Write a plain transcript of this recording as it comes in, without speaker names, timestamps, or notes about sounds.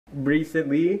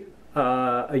recently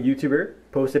a YouTuber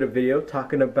posted a video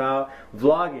talking about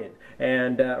vlogging,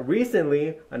 and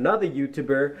recently another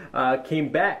YouTuber came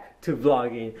back to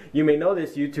vlogging. You may know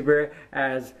this YouTuber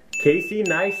as Casey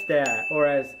Neistat, or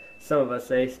as some of us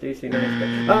say, Stacy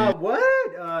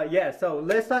Neistat. Yeah, so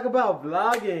let's talk about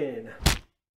vlogging.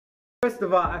 First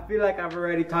of all, I feel like I've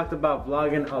already talked about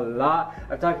vlogging a lot.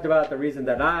 I've talked about the reason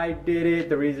that I did it,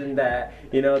 the reason that,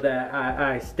 you know, that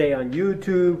I stay on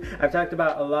YouTube. I've talked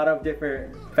about a lot of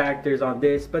different factors on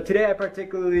this, but today I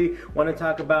particularly want to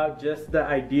talk about just the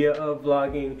idea of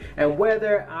vlogging and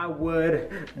whether I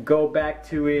would go back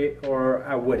to it or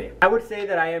I wouldn't. I would say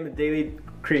that I am a daily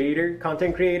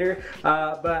content creator,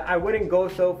 but I wouldn't go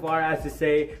so far as to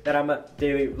say that I'm a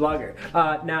daily vlogger.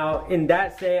 Now, in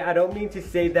that say, I don't mean to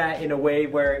say that in a way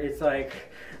where it's like,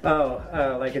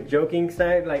 like a joking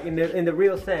side. Like in the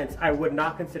real sense, I would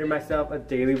not consider myself a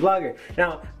daily vlogger.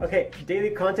 Now, okay, daily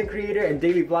content creator and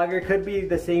daily vlogger could be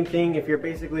the same thing if you're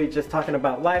basically just talking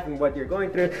about life and what you're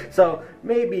going through. So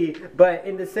maybe, but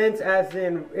in the sense as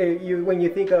in when you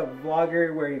think of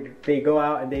vlogger where they go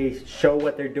out and they show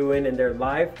what they're doing in their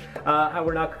life, I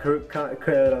would not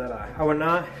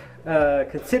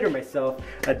consider myself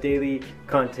a daily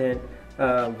content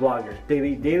vlogger,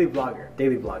 daily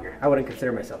vlogger. I wouldn't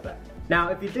consider myself that. Now,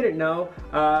 if you didn't know,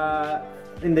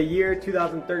 in the year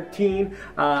 2013,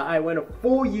 I went a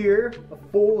full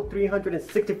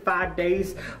 365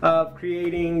 days of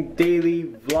creating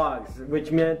daily vlogs,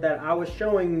 which meant that I was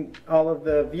showing all of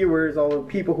the viewers, all of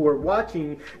the people who were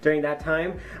watching during that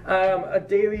time, a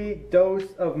daily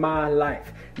dose of my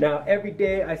life. Now, every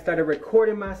day I started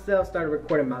recording myself, started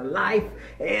recording my life,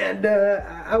 and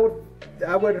I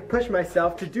would push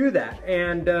myself to do that,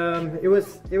 and it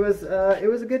was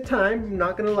a good time. I'm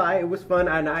not gonna lie, it was fun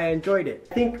and I enjoyed it.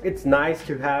 I think it's nice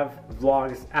to have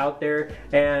vlogs out there,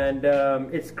 and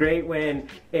it's great when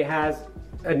it has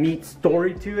a neat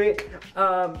story to it,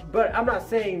 but I'm not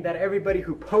saying that everybody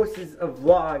who posts a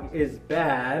vlog is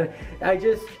bad. I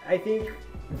think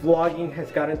vlogging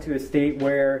has gotten to a state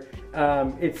where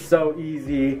it's so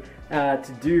easy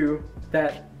to do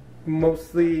that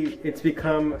mostly it's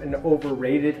become an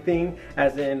overrated thing,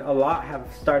 as in a lot have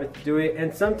started to do it.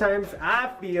 And sometimes I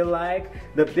feel like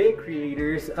the big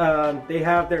creators, they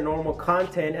have their normal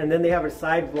content and then they have a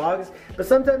side vlogs, but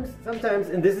sometimes,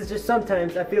 and this is just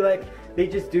sometimes, I feel like they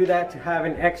just do that to have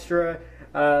an extra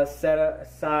set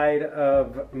aside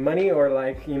of money, or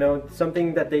like, you know,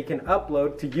 something that they can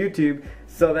upload to YouTube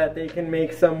so that they can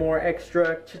make some more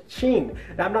extra cha-ching.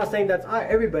 I'm not saying that's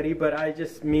everybody, but I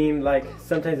just mean like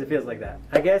sometimes it feels like that.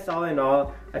 I guess all in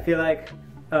all, I feel like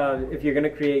if you're gonna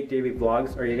create daily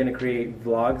vlogs, or you're gonna create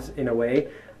vlogs in a way,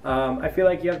 I feel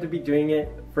like you have to be doing it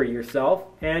for yourself,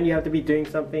 and you have to be doing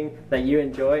something that you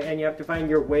enjoy, and you have to find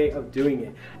your way of doing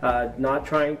it. Not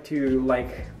trying to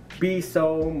like be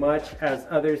so much as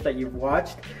others that you've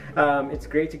watched. It's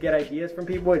great to get ideas from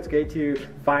people. It's great to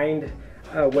find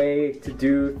a way to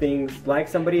do things like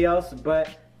somebody else, but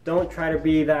don't try to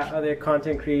be that other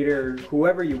content creator or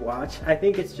whoever you watch. I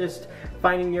think it's just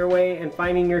finding your way and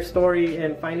finding your story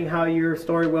and finding how your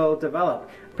story will develop.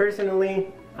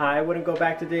 Personally, I wouldn't go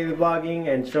back to daily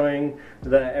vlogging and showing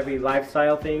every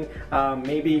lifestyle thing.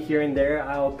 Maybe here and there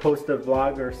I'll post a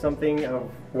vlog or something of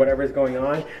whatever's going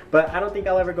on, but I don't think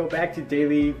I'll ever go back to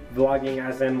daily vlogging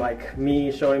as in like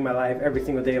me showing my life every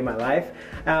single day of my life.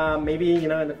 Maybe, you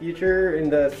know, in the future, in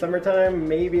the summertime,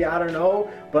 maybe, I don't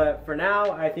know, but for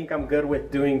now I think I'm good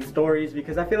with doing stories,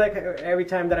 because I feel like every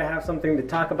time that I have something to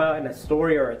talk about in a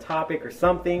story or a topic or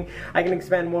something, I can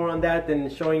expand more on that than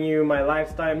showing you my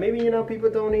lifestyle. Maybe, you know, people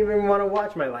don't even want to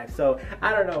watch my life, so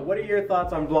I don't know. What are your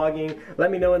thoughts on vlogging? Let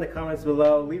me know in the comments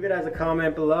below. Leave it as a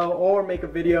comment below, or make a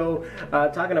video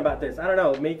talking about this. I don't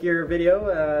know, make your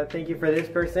video. Thank you for this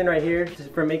person right here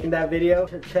for making that video.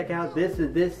 Check out this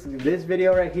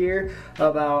video right here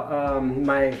about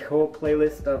my whole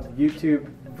playlist of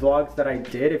YouTube vlogs that I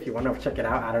did. If you want to check it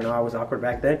out, I don't know, I was awkward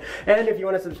back then. And if you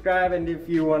want to subscribe, and if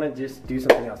you want to just do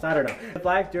something else, I don't know. Live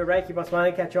life, do it right, keep on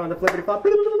smiling, catch you on the flippity flop.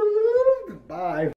 Bye.